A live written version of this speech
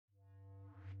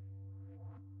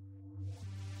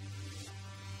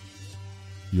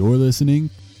You're listening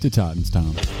to Titans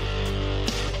Time.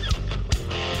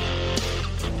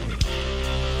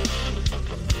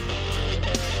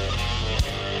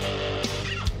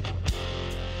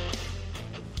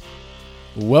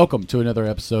 Welcome to another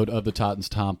episode of the Titans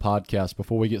Time podcast.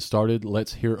 Before we get started,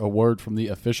 let's hear a word from the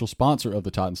official sponsor of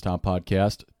the Titans Time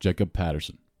podcast, Jacob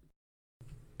Patterson.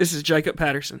 This is Jacob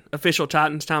Patterson, official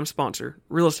Titans Time sponsor,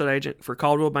 real estate agent for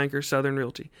Caldwell Banker Southern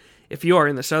Realty. If you are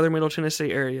in the southern Middle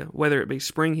Tennessee area, whether it be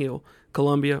Spring Hill,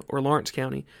 Columbia, or Lawrence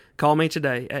County, call me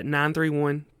today at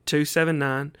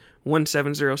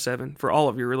 931-279-1707 for all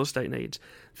of your real estate needs.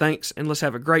 Thanks, and let's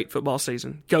have a great football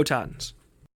season. Go Titans!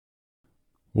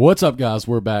 What's up, guys?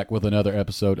 We're back with another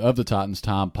episode of the Titans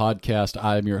Time podcast.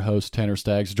 I am your host, Tanner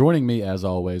Staggs. Joining me, as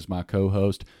always, my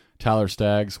co-host, Tyler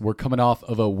Staggs. We're coming off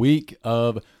of a week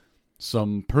of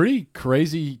some pretty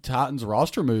crazy Titans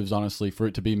roster moves, honestly, for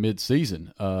it to be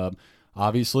mid-season.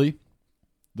 Obviously,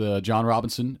 the John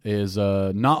Robinson is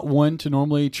not one to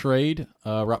normally trade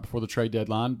right before the trade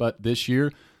deadline, but this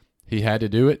year he had to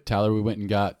do it. Tyler, we went and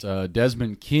got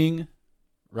Desmond King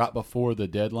right before the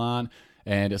deadline,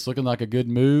 and it's looking like a good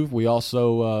move. We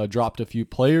also dropped a few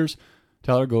players.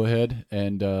 Tyler, go ahead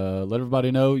and let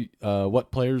everybody know what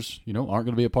players aren't going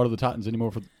to be a part of the Titans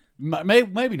anymore. For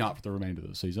maybe not for the remainder of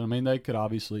the season. I mean, they could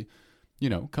obviously,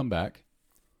 come back.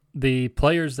 The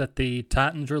players that the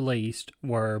Titans released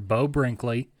were Bo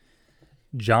Brinkley,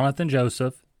 Jonathan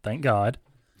Joseph, thank God,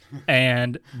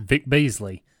 and Vic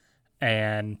Beasley.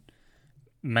 And,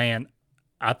 man,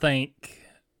 I think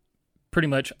pretty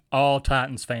much all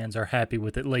Titans fans are happy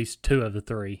with at least two of the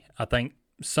three. I think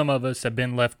some of us have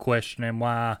been left questioning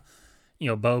why,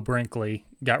 Bo Brinkley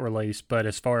got released. But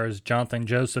as far as Jonathan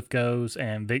Joseph goes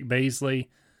and Vic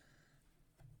Beasley,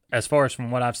 as far as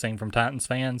from what I've seen from Titans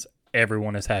fans,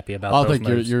 everyone is happy about those moves.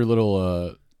 I think your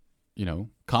little,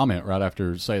 comment right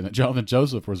after saying that Jonathan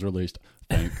Joseph was released,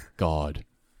 thank God.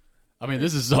 I mean,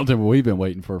 this is something we've been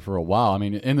waiting for a while. I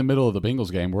mean, in the middle of the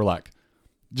Bengals game, we're like,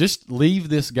 just leave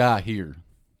this guy here.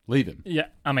 Leave him. Yeah,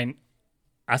 I mean,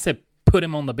 I said put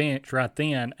him on the bench right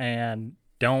then and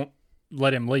don't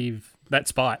let him leave that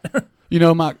spot.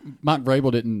 Mike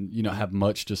Vrabel didn't, have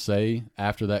much to say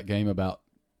after that game about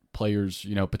players,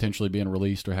 potentially being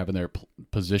released or having their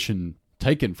position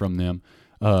taken from them.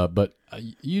 But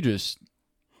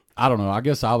I don't know. I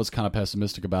guess I was kind of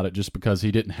pessimistic about it just because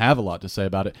he didn't have a lot to say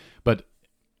about it. But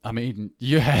I mean,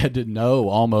 you had to know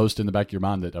almost in the back of your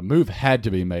mind that a move had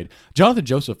to be made. Jonathan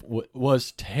Joseph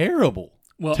was terrible.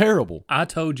 Well, terrible. I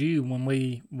told you when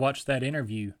we watched that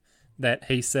interview that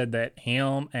he said that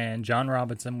him and John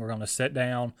Robinson were going to sit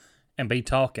down and be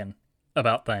talking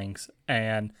about things.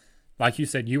 And like you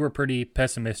said, you were pretty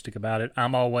pessimistic about it.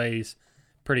 I'm always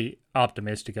pretty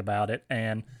optimistic about it.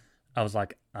 And I was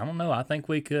like, I don't know. I think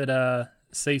we could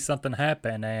see something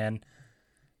happen. And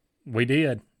we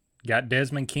did. Got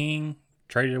Desmond King,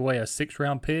 traded away a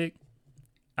 6th-round pick.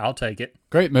 I'll take it.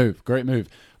 Great move.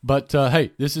 But,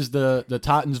 hey, this is the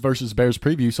Titans versus Bears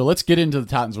preview, so let's get into the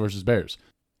Titans versus Bears.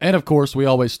 And, of course, we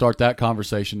always start that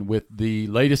conversation with the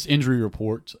latest injury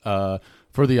report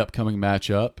for the upcoming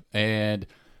matchup. And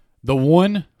the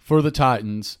one for the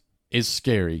Titans is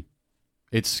scary.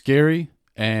 It's scary,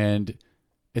 and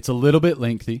it's a little bit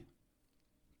lengthy.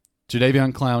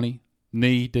 Jadeveon Clowney,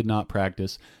 knee, did not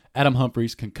practice. Adam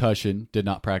Humphries, concussion, did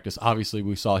not practice. Obviously,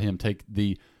 we saw him take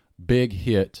the big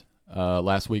hit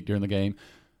last week during the game.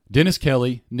 Dennis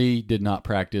Kelly, knee, did not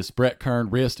practice. Brett Kern,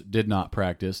 wrist, did not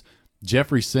practice.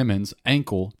 Jeffrey Simmons,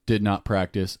 ankle, did not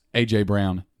practice. A.J.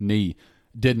 Brown, knee,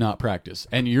 did not practice.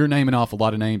 And you're naming off a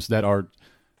lot of names that are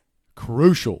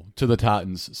crucial to the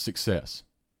Titans' success.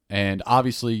 And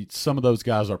obviously, some of those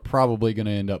guys are probably going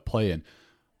to end up playing.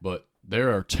 But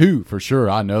there are two for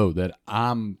sure I know that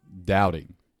I'm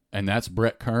doubting. And that's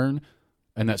Brett Kern,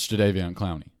 and that's Jadeveon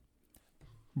Clowney.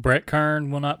 Brett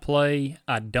Kern will not play.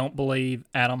 I don't believe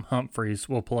Adam Humphries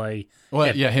will play.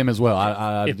 Well, him as well.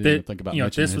 I didn't even think about mentioning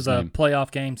if this was a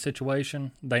playoff game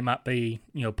situation, they might be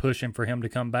pushing for him to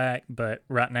come back. But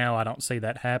right now, I don't see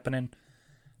that happening.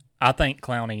 I think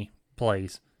Clowney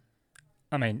plays.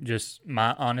 I mean, just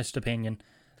my honest opinion.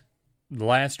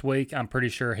 Last week, I'm pretty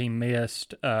sure he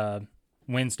missed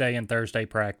Wednesday and Thursday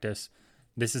practice.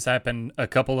 This has happened a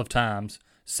couple of times.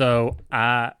 So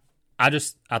I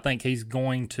think he's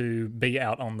going to be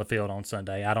out on the field on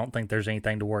Sunday. I don't think there's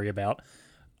anything to worry about.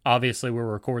 Obviously, we're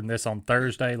recording this on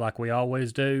Thursday like we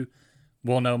always do.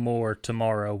 We'll know more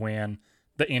tomorrow when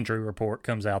the injury report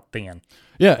comes out then.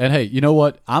 Yeah, and hey, you know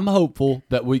what? I'm hopeful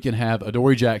that we can have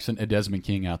Adoree Jackson and Desmond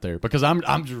King out there because I'm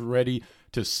just ready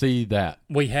to see that.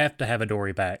 We have to have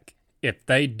Adoree back. If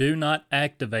they do not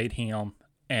activate him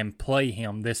and play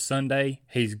him this Sunday,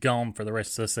 he's gone for the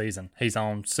rest of the season. He's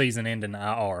on season-ending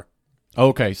IR.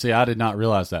 Okay, see, I did not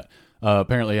realize that.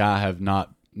 Apparently, I have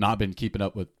not been keeping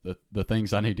up with the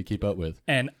things I need to keep up with.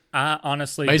 And I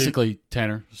honestly Basically,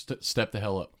 Tanner, step the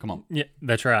hell up. Come on. Yeah,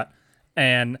 that's right.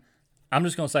 And I'm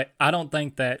just going to say, I don't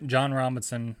think that John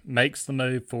Robinson makes the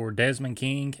move for Desmond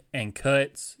King and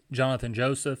cuts Jonathan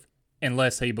Joseph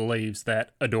unless he believes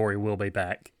that Adoree will be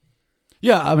back.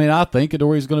 Yeah, I mean, I think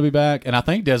Adoree's going to be back, and I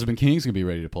think Desmond King's going to be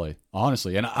ready to play,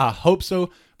 honestly. And I hope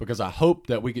so, because I hope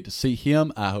that we get to see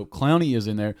him. I hope Clowney is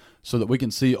in there so that we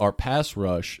can see our pass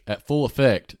rush at full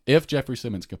effect if Jeffrey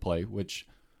Simmons can play, which,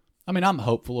 I mean, I'm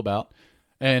hopeful about.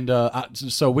 And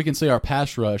so we can see our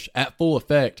pass rush at full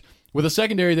effect with a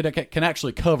secondary that can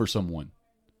actually cover someone.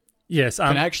 Yes.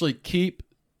 Can actually keep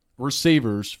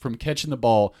receivers from catching the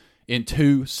ball in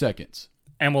 2 seconds.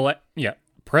 And we'll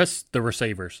press the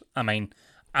receivers. I mean,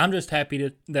 I'm just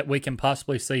happy that we can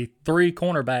possibly see 3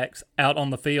 cornerbacks out on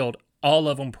the field, all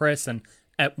of them pressing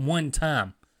at one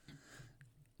time.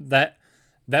 That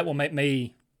will make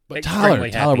me extremely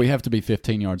happy. Tyler, we have to be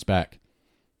 15 yards back.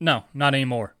 No, not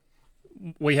anymore.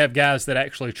 We have guys that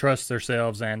actually trust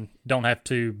themselves and don't have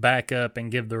to back up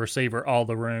and give the receiver all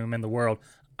the room in the world.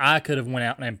 I could have went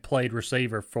out and played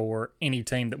receiver for any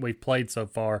team that we've played so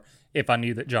far if I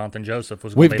knew that Jonathan Joseph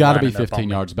was going to be We've got to be lining up 15 on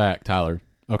me. yards back, Tyler.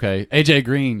 Okay. AJ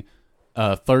Green,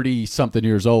 30-something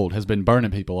years old, has been burning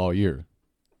people all year.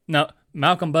 No,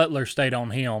 Malcolm Butler stayed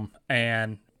on him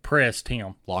and pressed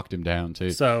him. Locked him down, too.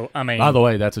 So, I mean... By the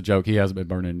way, that's a joke. He hasn't been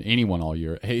burning anyone all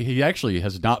year. He actually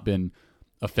has not been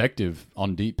effective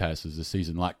on deep passes this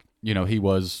season like, he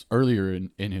was earlier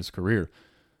in his career.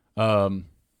 But,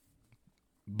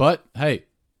 hey,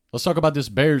 let's talk about this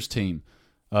Bears team.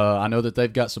 I know that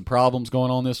they've got some problems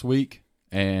going on this week,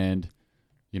 and,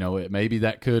 maybe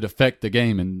that could affect the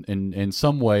game in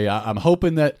some way. I'm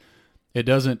hoping that it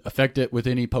doesn't affect it with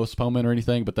any postponement or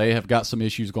anything, but they have got some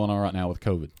issues going on right now with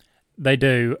COVID. They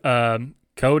do.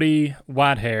 Cody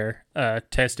Whitehair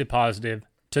tested positive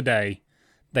today.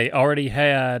 They already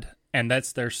had, and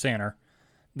that's their center,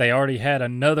 they already had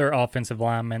another offensive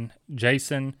lineman,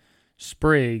 Jason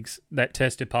Spriggs, that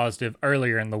tested positive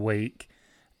earlier in the week.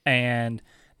 And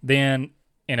then,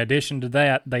 in addition to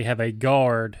that, they have a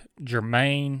guard,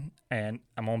 Jermaine, and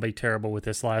I'm going to be terrible with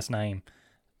this last name.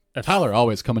 Tyler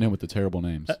always coming in with the terrible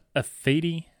names.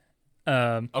 Afidi.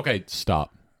 Okay,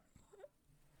 stop.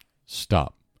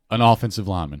 An offensive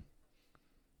lineman.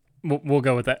 We'll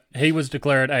go with that. He was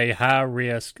declared a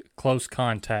high-risk close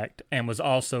contact and was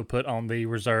also put on the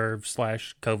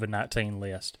reserve/COVID-19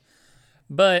 list.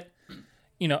 But,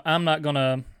 I'm not going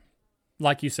to,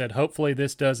 like you said, hopefully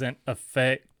this doesn't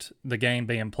affect the game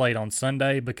being played on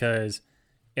Sunday, because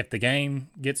if the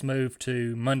game gets moved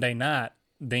to Monday night,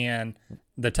 then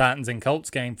the Titans and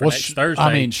Colts game for next Thursday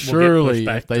I mean, will surely get pushed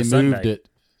back if they to moved Sunday. it.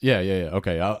 Yeah.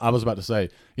 Okay, I was about to say,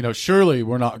 surely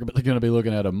we're not going to be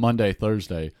looking at a Monday,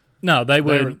 Thursday. No, they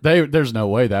would. There's no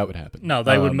way that would happen. No,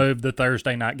 they would move the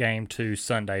Thursday night game to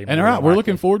Sunday. And all right, we're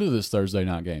looking forward to this Thursday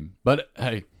night game. But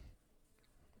hey,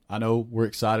 I know we're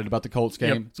excited about the Colts game.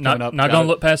 Yep. It's coming up. Not going to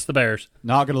look past the Bears.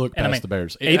 Not going to look past the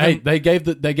Bears. Even, they gave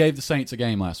the Saints a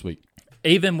game last week.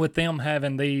 Even with them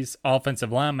having these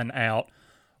offensive linemen out,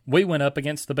 we went up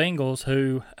against the Bengals,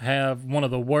 who have one of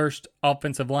the worst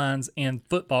offensive lines in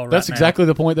football right now. That's exactly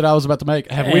the point that I was about to make.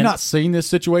 Have we not seen this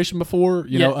situation before?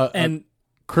 A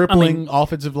crippling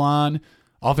offensive line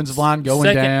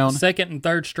going down. Second and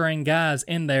third string guys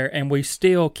in there, and we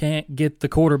still can't get the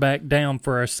quarterback down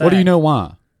for a sack. What do you know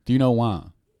why? Do you know why?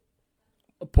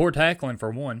 Poor tackling,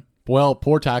 for one. Well,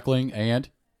 poor tackling and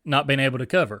not being able to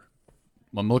cover.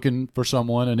 I'm looking for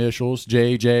someone, initials,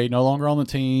 JJ, no longer on the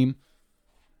team.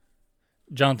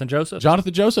 Jonathan Joseph?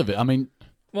 Jonathan Joseph. I mean,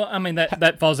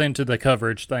 that falls into the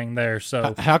coverage thing there.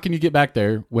 So how can you get back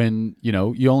there when,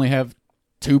 you only have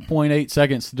 2.8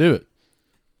 seconds to do it?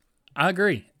 I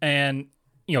agree. And,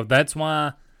 that's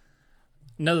why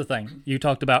another thing, you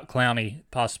talked about Clowney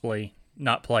possibly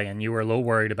not playing. You were a little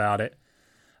worried about it.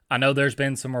 I know there's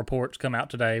been some reports come out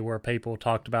today where people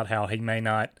talked about how he may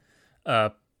not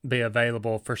be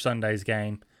available for Sunday's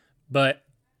game. But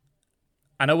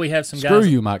I know we have some guys. Screw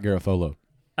you, Mike Garafolo.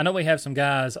 I know we have some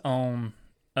guys on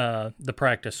the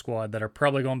practice squad that are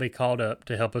probably going to be called up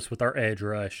to help us with our edge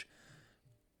rush.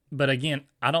 But again,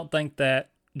 I don't think that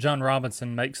John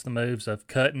Robinson makes the moves of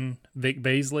cutting Vic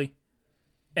Beasley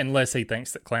unless he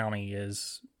thinks that Clowney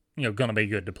is, going to be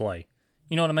good to play.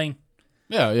 You know what I mean?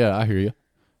 Yeah, I hear you.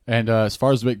 And as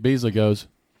far as Vic Beasley goes,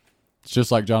 it's just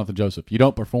like Jonathan Joseph. You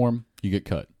don't perform, you get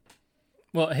cut.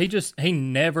 Well, he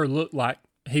never looked like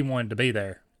he wanted to be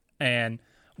there. And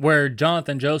Where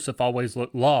Jonathan Joseph always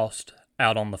looked lost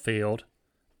out on the field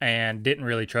and didn't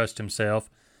really trust himself,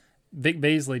 Vic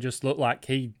Beasley just looked like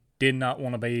he did not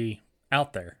want to be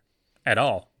out there at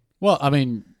all. Well, I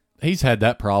mean, he's had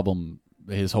that problem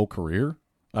his whole career.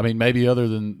 I mean, maybe other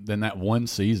than that one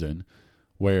season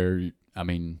where, I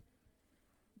mean,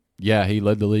 yeah, he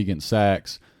led the league in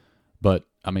sacks, but,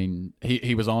 I mean,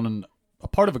 he was on a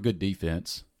part of a good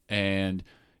defense, and,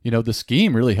 you know, the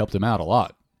scheme really helped him out a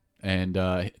lot. And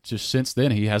just since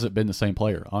then, he hasn't been the same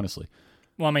player, honestly.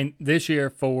 Well, I mean, this year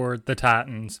for the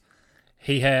Titans,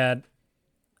 he had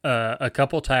a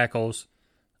couple tackles,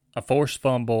 a forced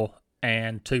fumble,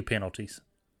 and 2 penalties.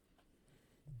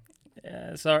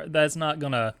 So that's not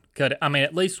going to cut it. I mean,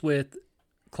 at least with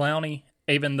Clowney,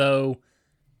 even though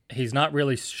he's not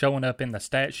really showing up in the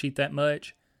stat sheet that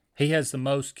much, he has the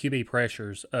most QB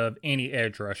pressures of any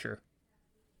edge rusher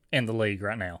in the league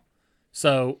right now.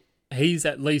 So he's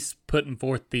at least putting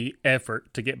forth the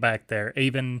effort to get back there,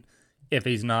 even if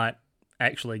he's not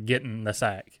actually getting the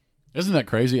sack. Isn't that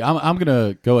crazy? I'm going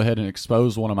to go ahead and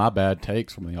expose one of my bad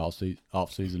takes from the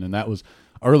off season, and that was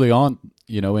early on,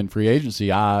 you know, in free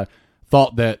agency, I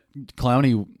thought that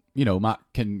Clowney, you know,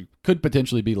 could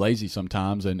potentially be lazy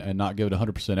sometimes and not give it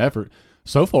 100% effort.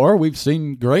 So far, we've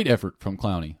seen great effort from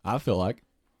Clowney, I feel like.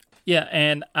 Yeah,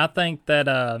 and I think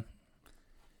that,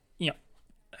 you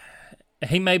know,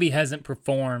 he maybe hasn't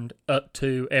performed up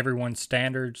to everyone's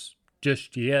standards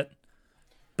just yet,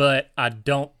 but I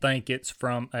don't think it's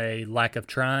from a lack of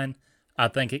trying. I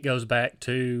think it goes back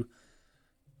to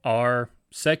our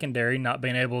secondary not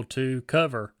being able to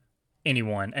cover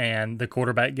anyone and the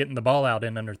quarterback getting the ball out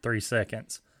in under 3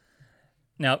 seconds.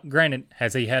 Now, granted,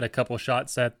 has he had a couple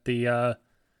shots at the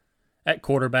at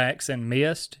quarterbacks and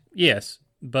missed? Yes,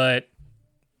 but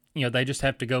you know, they just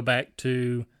have to go back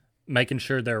to making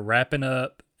sure they're wrapping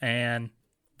up and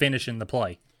finishing the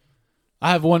play.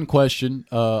 I have one question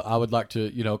I would like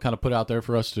to, you know, kind of put out there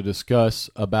for us to discuss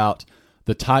about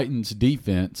the Titans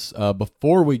defense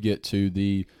before we get to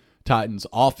the Titans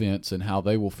offense and how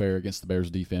they will fare against the Bears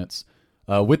defense.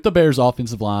 With the Bears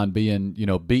offensive line being, you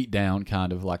know, beat down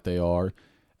kind of like they are,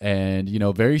 and, you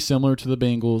know, very similar to the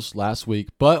Bengals last week,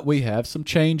 but we have some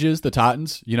changes. The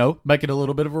Titans, you know, making a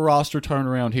little bit of a roster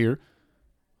turnaround here.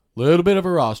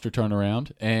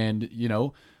 And, you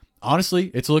know, honestly,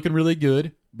 it's looking really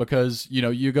good because, you know,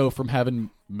 you go from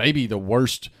having maybe the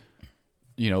worst,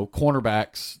 you know,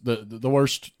 cornerbacks, the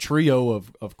worst trio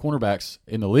of cornerbacks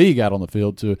in the league out on the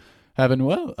field to having,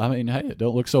 well, I mean, hey, it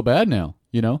don't look so bad now,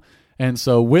 you know? And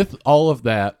so with all of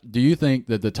that, do you think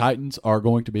that the Titans are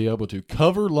going to be able to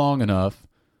cover long enough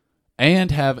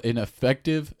and have an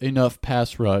effective enough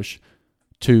pass rush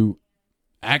to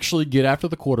actually get after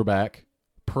the quarterback,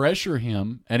 pressure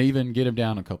him, and even get him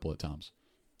down a couple of times?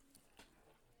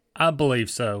 I believe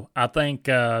so. I think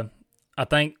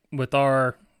with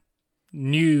our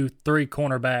new 3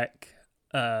 cornerback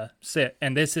set,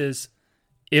 and this is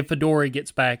if Adoree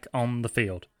gets back on the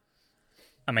field.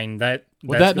 I mean,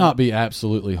 would that not be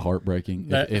absolutely heartbreaking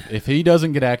if he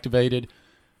doesn't get activated?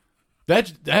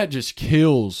 That just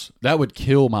kills. That would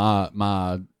kill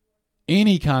my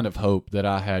any kind of hope that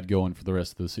I had going for the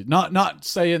rest of the season. Not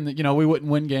saying that, you know, we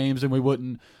wouldn't win games and we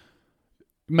wouldn't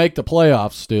make the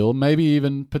playoffs still, maybe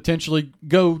even potentially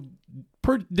go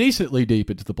decently deep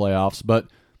into the playoffs, but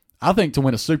I think to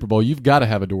win a Super Bowl, you've got to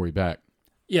have Adoree back.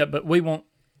 Yeah, but we want,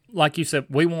 like you said,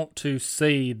 we want to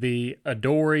see the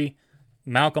Adoree,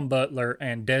 Malcolm Butler,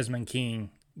 and Desmond King,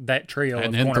 that trio and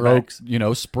of then cornerbacks. Throw, you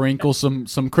know, sprinkle some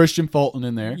Christian Fulton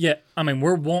in there. Yeah, I mean,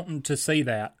 we're wanting to see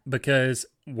that because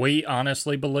we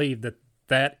honestly believe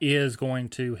that is going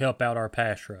to help out our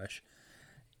pass rush.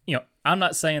 You know, I'm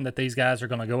not saying that these guys are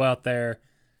going to go out there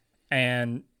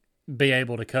and be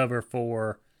able to cover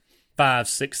for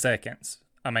 5-6 seconds.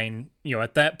 I mean, you know,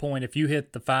 at that point, if you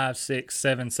hit the 5, 6,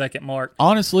 7 second mark,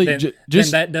 honestly, then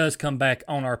that does come back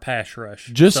on our pass rush.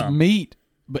 Just meet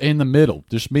in the middle.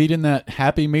 Just meet in that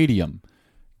happy medium.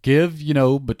 Give, you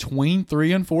know, between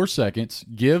 3 and 4 seconds.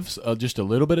 Give just a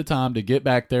little bit of time to get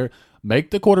back there. Make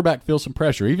the quarterback feel some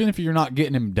pressure. Even if you're not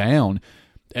getting him down,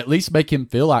 at least make him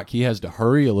feel like he has to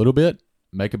hurry a little bit,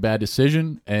 make a bad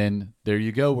decision, and there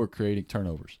you go. We're creating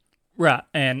turnovers. Right,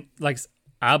 and like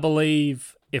I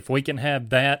believe if we can have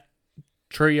that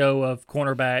trio of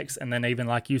cornerbacks, and then even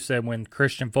like you said, when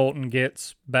Christian Fulton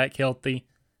gets back healthy,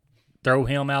 throw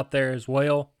him out there as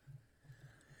well,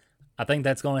 I think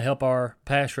that's going to help our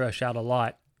pass rush out a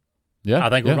lot. Yeah,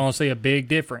 I think we're going to see a big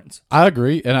difference. I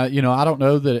agree, and I don't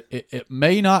know that it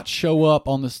may not show up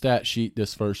on the stat sheet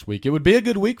this first week. It would be a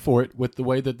good week for it with the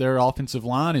way that their offensive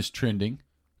line is trending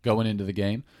going into the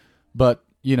game, but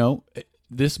you know,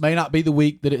 this may not be the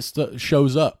week that it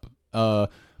shows up.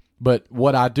 But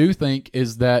what I do think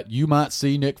is that you might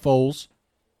see Nick Foles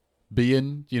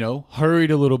being,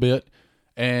 hurried a little bit.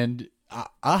 And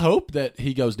I hope that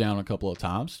he goes down a couple of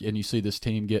times and you see this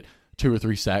team get 2 or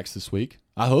 3 sacks this week.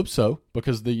 I hope so,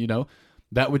 because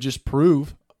that would just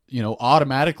prove,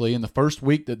 automatically in the first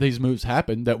week that these moves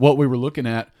happened, that what we were looking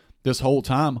at this whole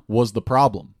time was the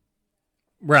problem.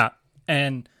 Right.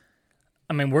 And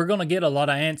I mean, we're going to get a lot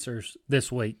of answers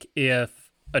this week.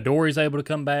 If Adoree' able to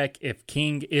come back, if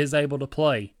King is able to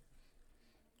play,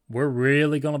 we're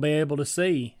really going to be able to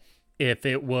see if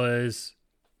it was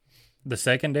the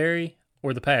secondary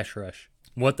or the pass rush,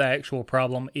 what the actual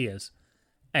problem is.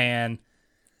 And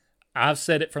I've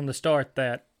said it from the start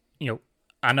that,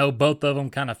 I know both of them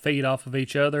kind of feed off of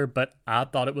each other, but I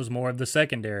thought it was more of the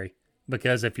secondary.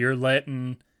 Because if your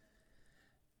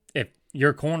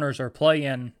corners are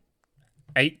playing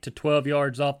 8 to 12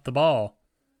 yards off the ball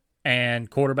and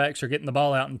quarterbacks are getting the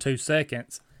ball out in 2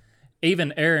 seconds,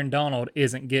 even Aaron Donald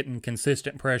isn't getting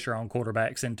consistent pressure on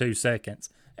quarterbacks in 2 seconds.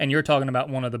 And you're talking about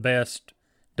one of the best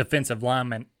defensive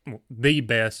linemen, the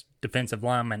best defensive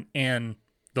lineman in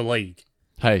the league.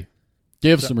 Hey,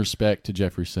 give some respect to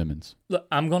Jeffrey Simmons. Look,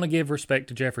 I'm going to give respect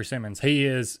to Jeffrey Simmons. He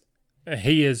is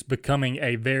becoming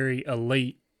a very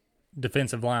elite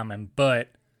defensive lineman,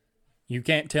 but you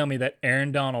can't tell me that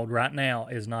Aaron Donald right now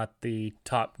is not the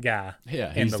top guy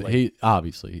in the league.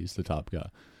 Obviously, he's the top guy.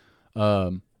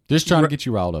 Just trying to get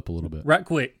you riled up a little bit. Right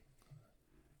quick,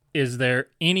 is there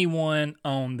anyone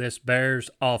on this Bears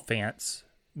offense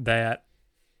that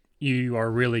you are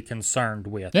really concerned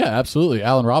with? Yeah, absolutely.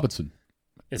 Allen Robinson.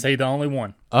 Is he the only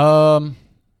one?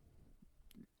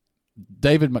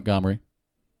 David Montgomery.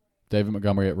 David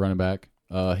Montgomery at running back.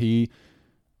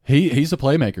 He's a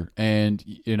playmaker, and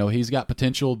he's got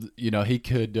potential. He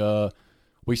could.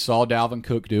 We saw Dalvin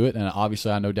Cook do it, and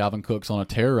obviously I know Dalvin Cook's on a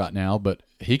tear right now, but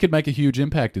he could make a huge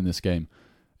impact in this game.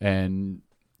 And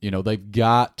they've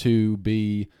got to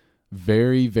be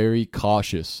very, very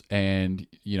cautious and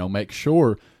make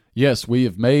sure. Yes, we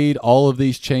have made all of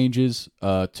these changes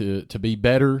to be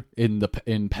better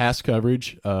in pass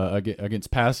coverage against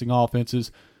passing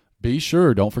offenses. Be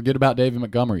sure, don't forget about David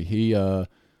Montgomery. He's a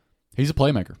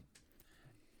playmaker.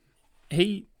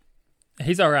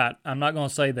 He's all right. I'm not going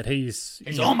to say that he's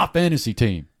on my fantasy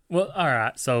team. Well, all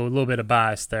right. So a little bit of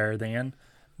bias there then,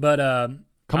 but I'm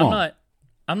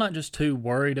not just too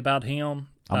worried about him.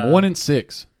 I'm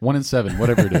 1-6, 1-7,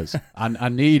 whatever it is. I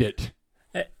need it.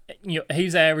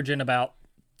 He's averaging about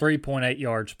 3.8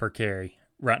 yards per carry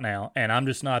right now, and I'm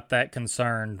just not that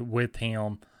concerned with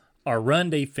him. Our run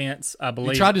defense, I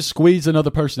believe. You tried to squeeze another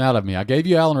person out of me. I gave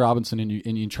you Allen Robinson, and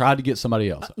you tried to get somebody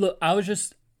else. Look, I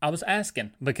was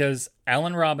asking because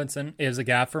Allen Robinson is a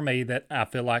guy for me that I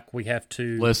feel like we have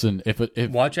to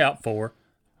watch out for.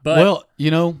 But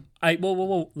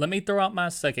let me throw out my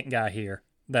second guy here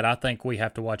that I think we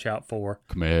have to watch out for.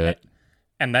 Commit.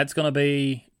 And that's going to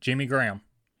be Jimmy Graham.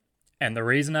 And the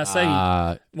reason I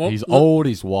say he's old,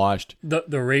 he's washed. The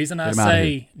reason I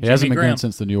say he hasn't been good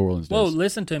since the New Orleans days. Well,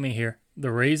 listen to me here.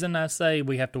 The reason I say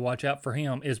we have to watch out for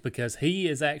him is because he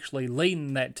is actually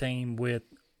leading that team with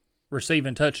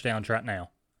receiving touchdowns right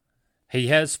now. He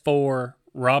has 4.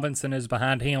 Robinson is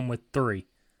behind him with 3.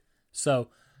 So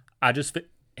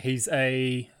he's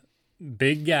a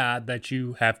big guy that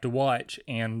you have to watch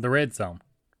in the red zone.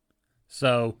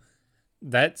 So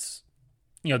that's.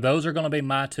 Those are going to be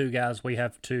my 2 guys we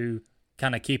have to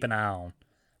kind of keep an eye on.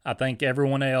 I think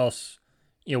everyone else,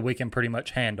 we can pretty much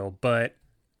handle, but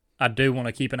I do want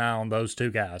to keep an eye on those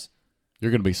 2 guys. You're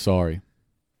going to be sorry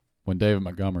when David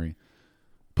Montgomery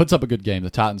puts up a good game. The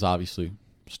Titans obviously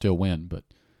still win, but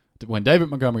when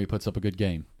David Montgomery puts up a good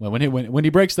game, when he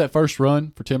breaks that first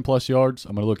run for 10-plus yards,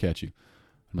 I'm going to look at you.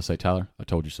 I'm going to say, Tyler, I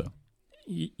told you so.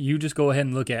 You just go ahead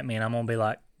and look at me, and I'm going to be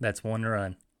like, that's one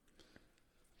run.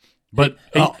 But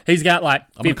he's got like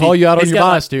 50, I'm going to call you out on your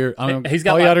bias here. I'm going to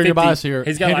call you out on your bias here.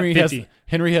 He's got Henry like 50.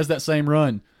 Henry has that same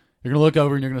run. You're going to look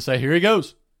over and you're going to say, here he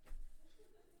goes.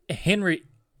 Henry,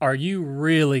 are you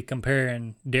really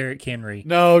comparing Derrick Henry?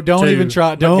 No, don't even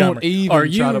try. Don't even Are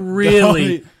you try to.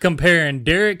 really comparing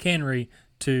Derrick Henry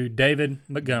to David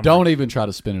Montgomery? Don't even try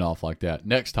to spin it off like that.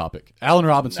 Next topic. Allen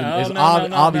Robinson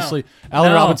obviously.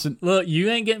 Allen Robinson. Look, you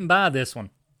ain't getting by this one.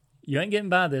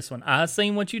 I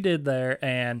seen what you did there,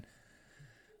 and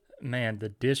man, the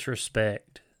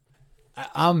disrespect.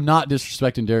 I'm not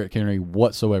disrespecting Derrick Henry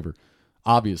whatsoever,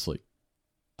 obviously.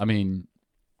 I mean,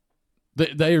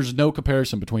 there's no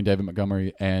comparison between David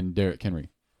Montgomery and Derrick Henry.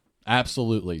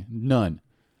 Absolutely none.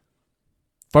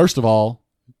 First of all,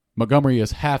 Montgomery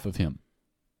is half of him.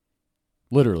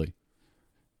 Literally.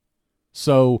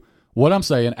 So what I'm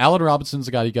saying, Allen Robinson's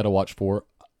a guy you got to watch for.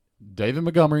 David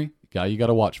Montgomery, guy you got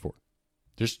to watch for.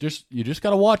 You just got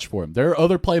to watch for him. There are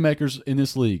other playmakers in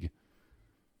this league.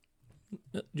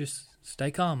 Just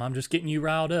stay calm. I'm just getting you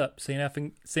riled up, seeing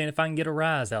if I can get a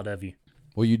rise out of you.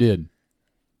 Well, you did.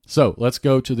 So let's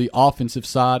go to the offensive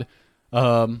side.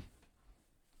 Hey,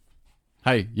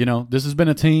 this has been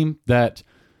a team that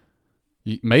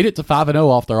made it to 5-0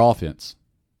 off their offense.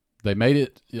 They made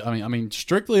it. I mean,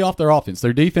 strictly off their offense.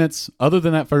 Their defense, other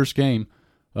than that first game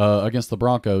against the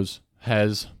Broncos,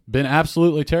 has been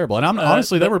absolutely terrible. And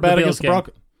honestly, they were bad against the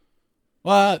Broncos.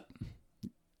 What?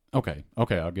 Okay,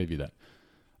 I'll give you that.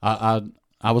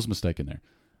 I was mistaken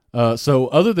there. So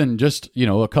other than just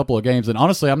a couple of games, and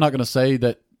honestly, I'm not going to say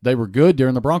that they were good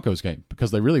during the Broncos game because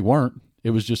they really weren't.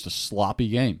 It was just a sloppy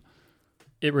game.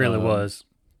 It really was.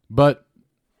 But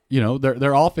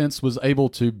their offense was able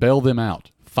to bail them out.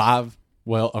 Other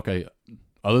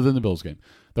than the Bills game,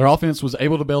 their offense was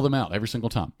able to bail them out every single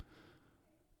time.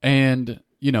 And,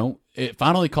 it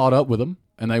finally caught up with them,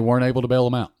 and they weren't able to bail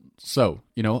them out. So,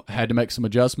 had to make some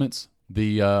adjustments.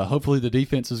 Hopefully the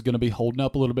defense is going to be holding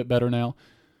up a little bit better now.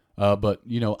 But,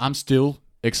 I'm still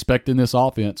expecting this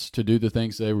offense to do the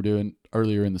things they were doing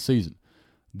earlier in the season.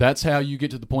 That's how you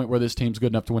get to the point where this team's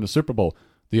good enough to win a Super Bowl.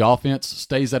 The offense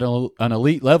stays at an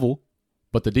elite level,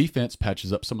 but the defense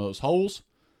patches up some of those holes.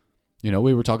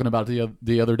 We were talking about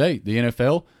the other day. The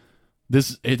NFL,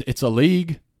 it's a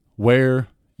league where,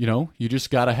 you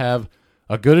just got to have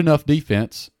a good enough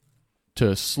defense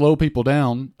to slow people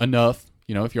down enough.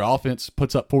 If your offense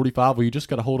puts up 45, well, you just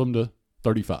got to hold them to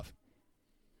 35.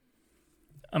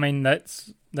 I mean,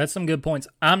 that's some good points.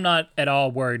 I'm not at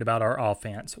all worried about our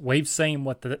offense. We've seen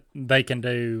what they can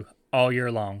do all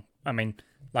year long. I mean,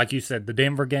 like you said, the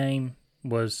Denver game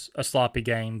was a sloppy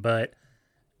game, but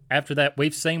after that,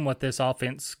 we've seen what this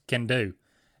offense can do.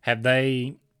 Have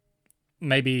they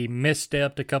maybe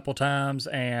misstepped a couple times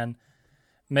and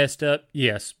messed up?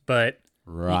 Yes, but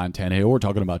Ryan Tannehill, we're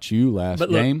talking about you last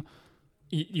game.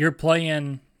 You're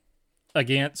playing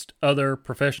against other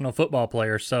professional football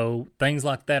players, so things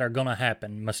like that are going to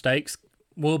happen. Mistakes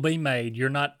will be made. You're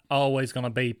not always going to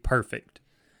be perfect.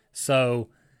 So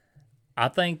I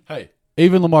think... Hey,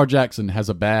 even Lamar Jackson has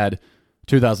a bad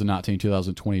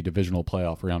 2019-2020 divisional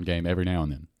playoff round game every now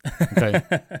and then. Okay?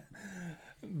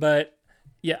 But,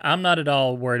 yeah, I'm not at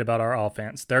all worried about our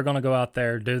offense. They're going to go out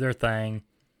there, do their thing.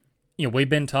 We've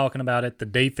been talking about it. The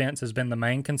defense has been the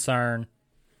main concern.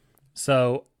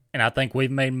 So, and I think we've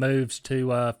made moves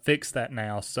to fix that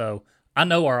now. So, I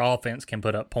know our offense can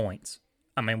put up points.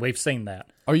 I mean, we've seen that.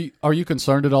 Are you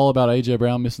concerned at all about A.J.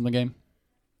 Brown missing the game?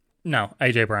 No,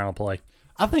 A.J. Brown will play.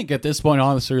 I think at this point,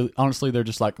 honestly, they're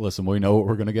just like, listen, we know what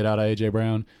we're going to get out of A.J.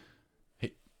 Brown.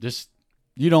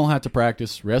 You don't have to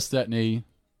practice. Rest that knee.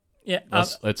 Yeah,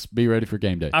 let's be ready for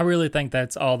game day. I really think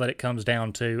that's all that it comes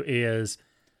down to is,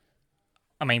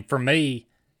 I mean, for me,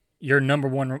 your number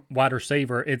one wide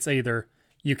receiver, it's either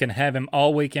you can have him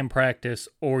all week in practice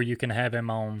or you can have him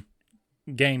on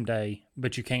game day,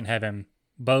 but you can't have him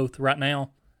both right now.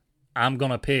 I'm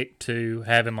going to pick to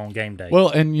have him on game day. Well,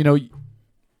 and,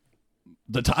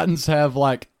 the Titans have,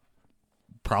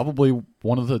 probably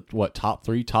one of the, top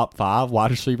 3, top 5 wide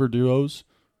receiver duos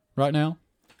right now?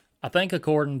 I think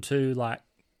according to,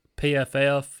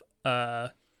 PFF,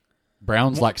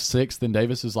 Brown's 6th and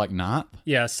Davis is 9th?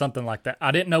 Yeah, something like that.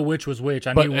 I didn't know which was which.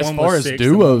 I knew one as was far as 6th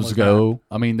duos go,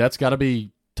 I mean, that's got to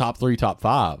be top 3, top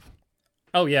 5.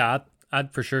 Oh, yeah.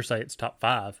 I'd for sure say it's top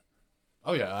 5.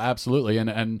 Oh, yeah, absolutely.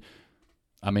 And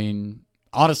I mean,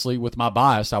 honestly, with my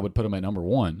bias, I would put him at number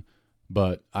 1.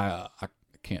 But I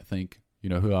can't think,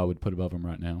 who I would put above him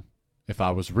right now if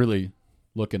I was really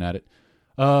looking at it.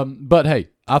 But, hey,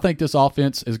 I think this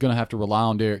offense is going to have to rely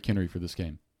on Derrick Henry for this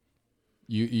game.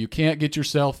 You can't get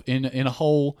yourself in a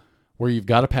hole where you've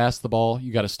got to pass the ball.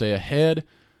 You got to stay ahead,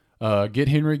 get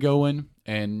Henry going,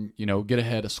 and, get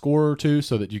ahead a score or two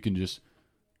so that you can just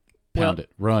pound it.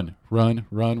 Run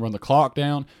the clock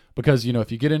down. Because,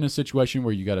 if you get in a situation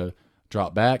where you got to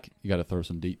drop back, you got to throw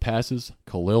some deep passes,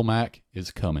 Khalil Mack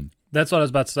is coming. That's what I was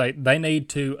about to say. They need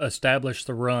to establish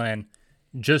the run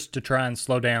just to try and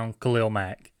slow down Khalil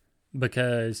Mack.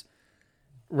 Because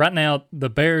right now, the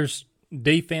Bears'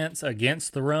 defense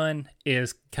against the run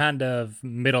is kind of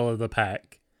middle of the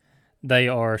pack. They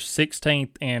are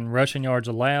 16th in rushing yards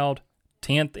allowed,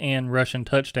 10th in rushing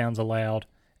touchdowns allowed,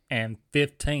 and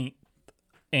 15th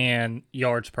in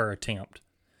yards per attempt.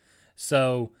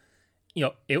 So,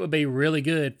 it would be really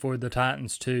good for the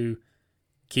Titans to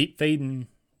keep feeding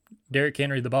Derrick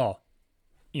Henry the ball.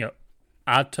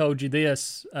 I told you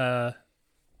this for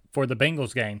the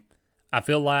Bengals game. I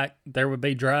feel like there would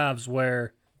be drives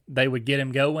where they would get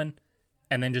him going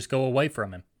and then just go away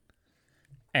from him.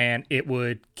 And it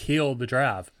would kill the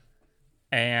drive.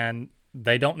 And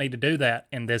they don't need to do that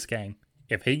in this game.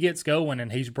 If he gets going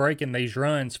and he's breaking these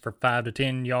runs for 5 to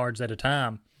 10 yards at a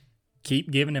time,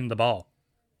 keep giving him the ball.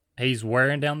 He's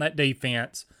wearing down that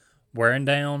defense, wearing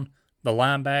down the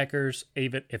linebackers,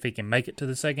 even if he can make it to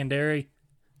the secondary.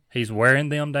 He's wearing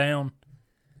them down.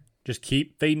 Just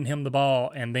keep feeding him the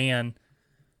ball and then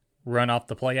run off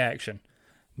the play action.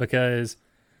 Because,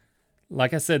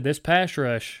 like I said, this pass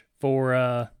rush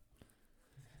for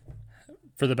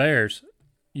the Bears,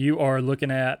 you are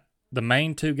looking at the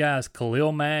main two guys,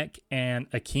 Khalil Mack and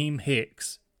Akeem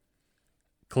Hicks.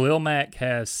 Khalil Mack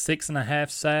has 6.5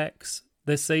 sacks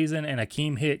this season, and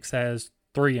Akeem Hicks has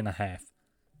 3.5.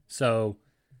 So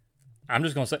I'm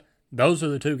just going to say those are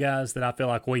the two guys that I feel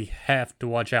like we have to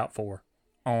watch out for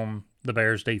on the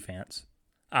Bears defense.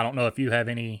 I don't know if you have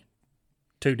any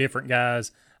two different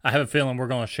guys. I have a feeling we're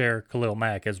going to share Khalil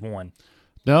Mack as one.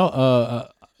 No,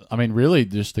 I mean, really,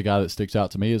 just the guy that sticks out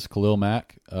to me is Khalil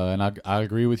Mack, and I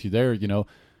agree with you there. You know,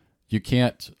 you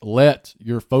can't let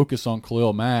your focus on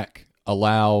Khalil Mack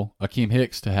allow Akeem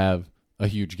Hicks to have a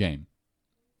huge game.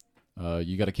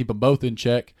 You got to keep them both in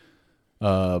check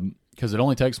because it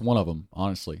only takes one of them,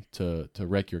 honestly, to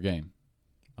wreck your game.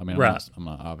 I mean, right. I'm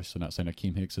not obviously not saying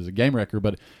Akeem Hicks is a game wrecker,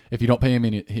 but if you don't pay him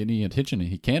any attention,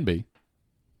 he can be.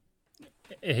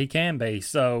 He can be.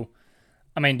 So,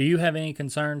 I mean, do you have any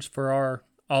concerns for our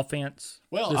offense?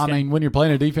 Well, I mean, when you're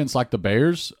playing a defense like the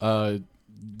Bears,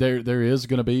 there is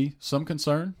going to be some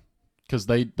concern because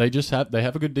they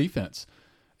have a good defense,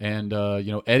 and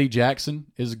you know, Eddie Jackson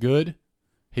is good.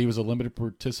 He was a limited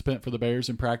participant for the Bears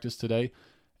in practice today,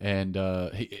 and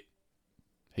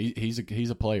he's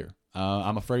a player.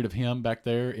 I'm afraid of him back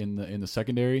there in the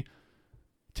secondary.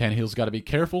 Tannehill's got to be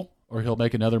careful, or he'll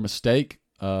make another mistake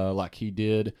like he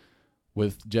did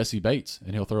with Jesse Bates,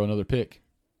 and he'll throw another pick.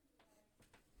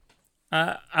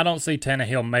 I don't see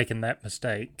Tannehill making that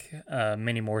mistake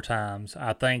many more times.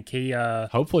 I think he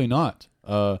hopefully not.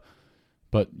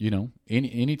 But you know,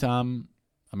 any time,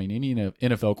 I mean, any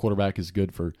NFL quarterback is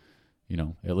good for, you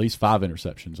know, at least 5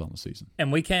 interceptions on the season.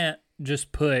 And we can't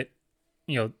just put,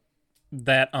 you know,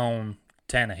 that on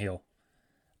Tannehill.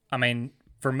 I mean,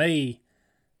 for me,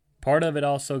 part of it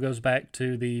also goes back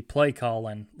to the play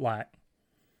calling. Like,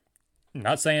 I'm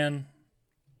not saying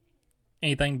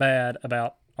anything bad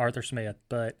about Arthur Smith,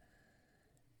 but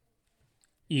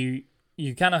you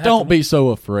kind of have don't be so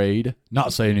afraid.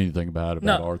 Not saying anything bad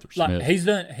about Arthur Smith.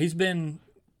 Like, he's been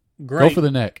great. Go for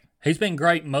the neck. He's been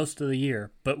great most of the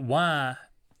year, but why?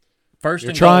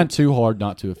 You're trying too hard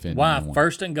not to offend Why anyone.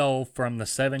 1st and goal from the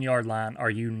 7-yard line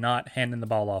are you not handing the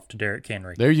ball off to Derrick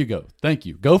Henry? There you go. Thank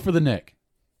you. Go for the neck.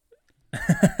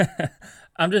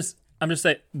 I'm just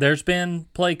saying there's been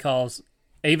play calls,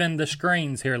 even the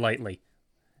screens here lately.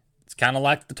 It's kind of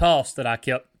like the toss that I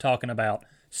kept talking about.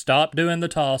 Stop doing the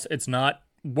toss. It's not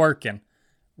working.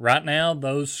 Right now,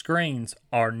 those screens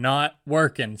are not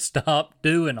working. Stop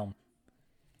doing them.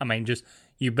 I mean, just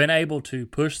you've been able to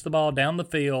push the ball down the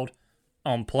field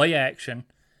on play action.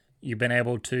 You've been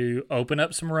able to open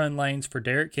up some run lanes for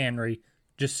Derrick Henry.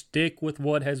 Just stick with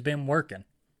what has been working.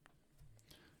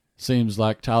 Seems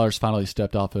like Tyler's finally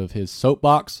stepped off of his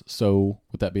soapbox. So,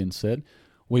 with that being said,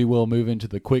 we will move into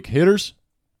the quick hitters.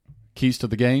 Keys to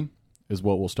the game is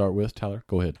what we'll start with. Tyler,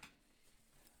 go ahead.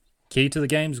 Key to the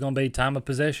game is going to be time of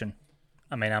possession.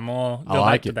 I mean, I'm going to go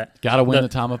back to that. Got to win the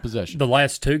time of possession. The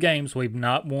last 2 games, we've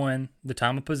not won the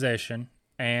time of possession,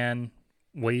 and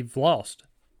we've lost.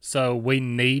 So we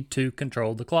need to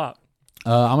control the clock.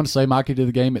 I'm going to say my key to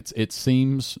the game. It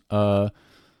seems,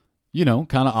 you know,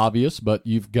 kind of obvious, but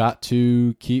you've got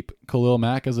to keep Khalil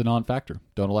Mack as a non-factor.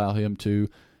 Don't allow him to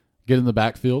get in the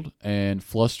backfield and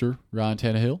fluster Ryan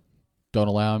Tannehill. Don't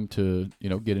allow him to, you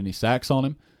know, get any sacks on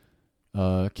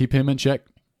him. Keep him in check.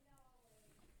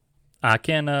 I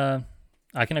can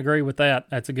agree with that.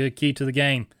 That's a good key to the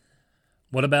game.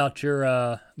 What about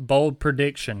your bold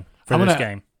prediction for this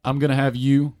game? I'm going to have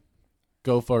you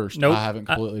go first. Nope. I haven't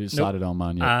completely decided on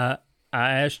mine yet.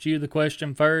 I asked you the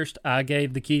question first. I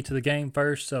gave the key to the game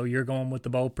first, so you're going with the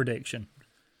bold prediction.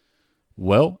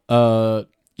 Well,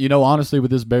 you know, honestly,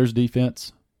 with this Bears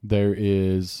defense, there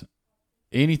is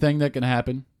anything that can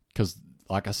happen because,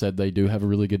 like I said, they do have a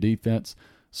really good defense.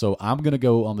 So I'm going to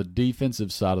go on the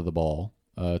defensive side of the ball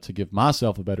to give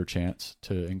myself a better chance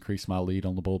to increase my lead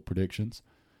on the bold predictions.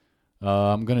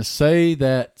 I'm going to say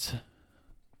that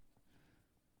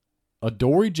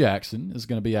Adoree Jackson is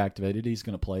going to be activated. He's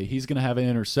going to play. He's going to have an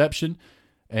interception.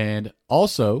 And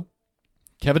also,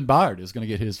 Kevin Byard is going to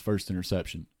get his first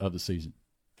interception of the season.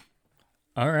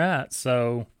 All right,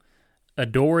 so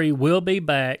Adoree will be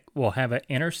back. Will have an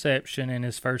interception in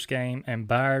his first game, and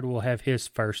Byard will have his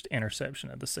first interception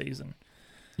of the season.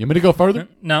 You want me to go further?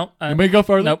 No. You want me to go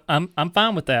further? Nope, I'm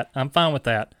fine with that. I'm fine with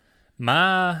that.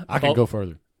 I can go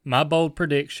further. My bold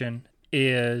prediction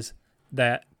is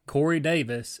that Corey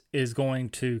Davis is going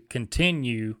to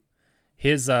continue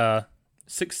his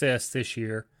success this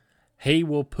year. He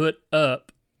will put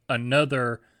up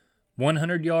another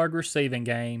 100-yard receiving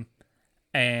game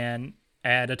and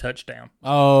add a touchdown.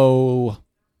 Oh,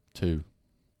 2.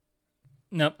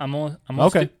 No, I'm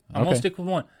gonna stick with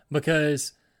 1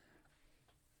 because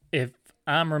if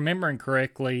I'm remembering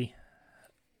correctly,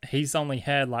 he's only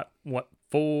had 4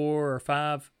 or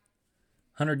 5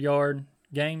 100-yard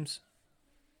games,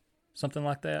 something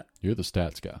like that. You're the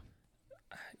stats guy.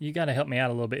 You got to help me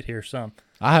out a little bit here, some.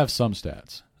 I have some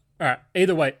stats. All right.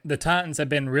 Either way, the Titans have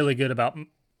been really good about,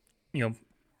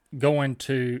 going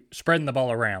to spreading the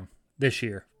ball around this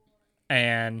year,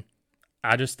 and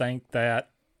I just think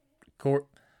that. All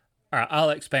right,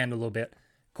 I'll expand a little bit.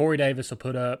 Corey Davis will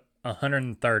put up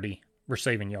 130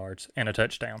 receiving yards and a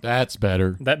touchdown. That's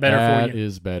better. For you? That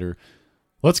is better.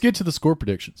 Let's get to the score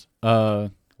predictions.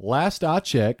 Last I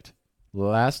checked,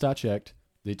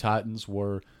 the Titans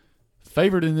were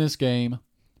favored in this game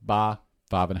by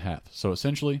 5.5. So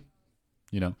essentially,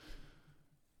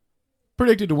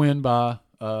 predicted to win by.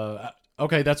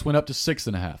 That's went up to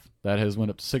 6.5. That has went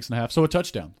up to 6.5. So a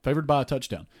touchdown, favored by a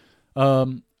touchdown.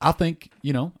 I think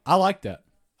I like that.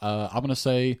 I'm gonna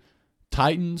say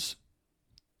Titans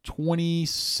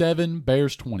 27,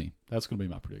 Bears 20. That's gonna be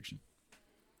my prediction.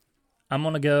 I'm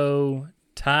going to go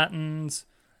Titans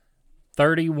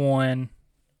 31,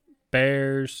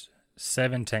 Bears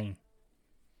 17.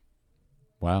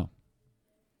 Wow.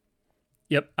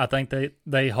 Yep, I think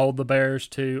they hold the Bears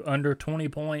to under 20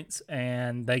 points,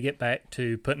 and they get back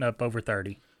to putting up over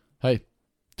 30. Hey,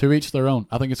 to each their own.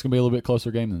 I think it's going to be a little bit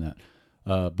closer game than that.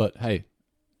 But, hey,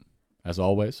 as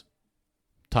always,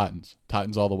 Titans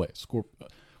all the way. Score.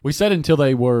 We said until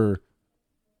they were...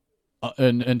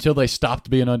 until they stopped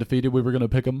being undefeated, we were going to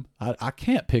pick them. I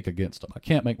can't pick against them. I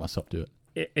can't make myself do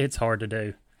it. It's hard to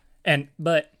do.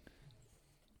 But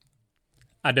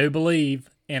I do believe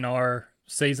in our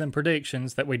season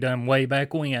predictions that we done way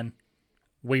back when,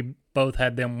 we both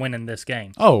had them winning this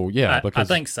game. Oh, yeah. Because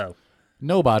I think so.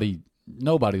 Nobody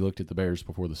looked at the Bears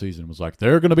before the season and was like,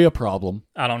 they're going to be a problem.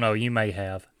 I don't know. You may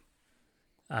have.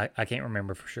 I can't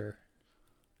remember for sure.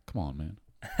 Come on, man.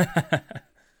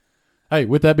 Hey,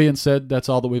 with that being said, that's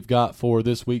all that we've got for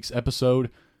this week's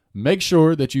episode. Make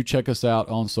sure that you check us out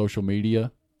on social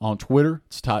media. On Twitter,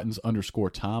 it's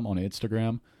Titans_Time. On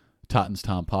Instagram, Titans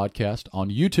Time Podcast. On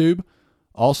YouTube,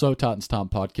 also Titans Time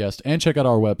Podcast. And check out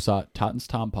our website,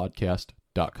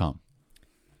 TitansTimePodcast.com.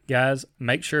 Guys,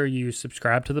 make sure you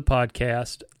subscribe to the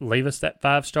podcast. Leave us that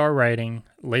 5-star rating.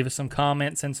 Leave us some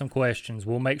comments and some questions.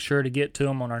 We'll make sure to get to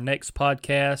them on our next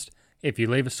podcast. If you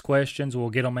leave us questions, we'll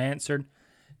get them answered.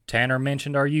 Tanner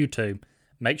mentioned our YouTube.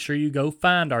 Make sure you go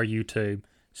find our YouTube,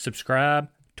 subscribe,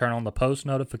 turn on the post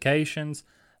notifications,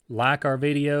 like our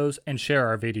videos, and share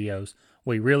our videos.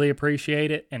 We really appreciate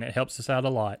it, and it helps us out a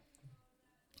lot.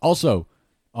 Also,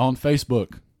 on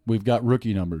Facebook, we've got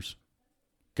rookie numbers.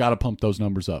 Got to pump those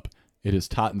numbers up. It is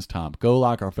Titans Time. Go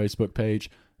like our Facebook page.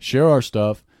 Share our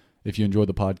stuff. If you enjoy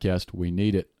the podcast, we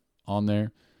need it on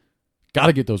there. Got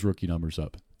to get those rookie numbers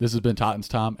up. This has been Titans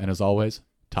Time, and as always,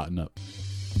 Tighten up.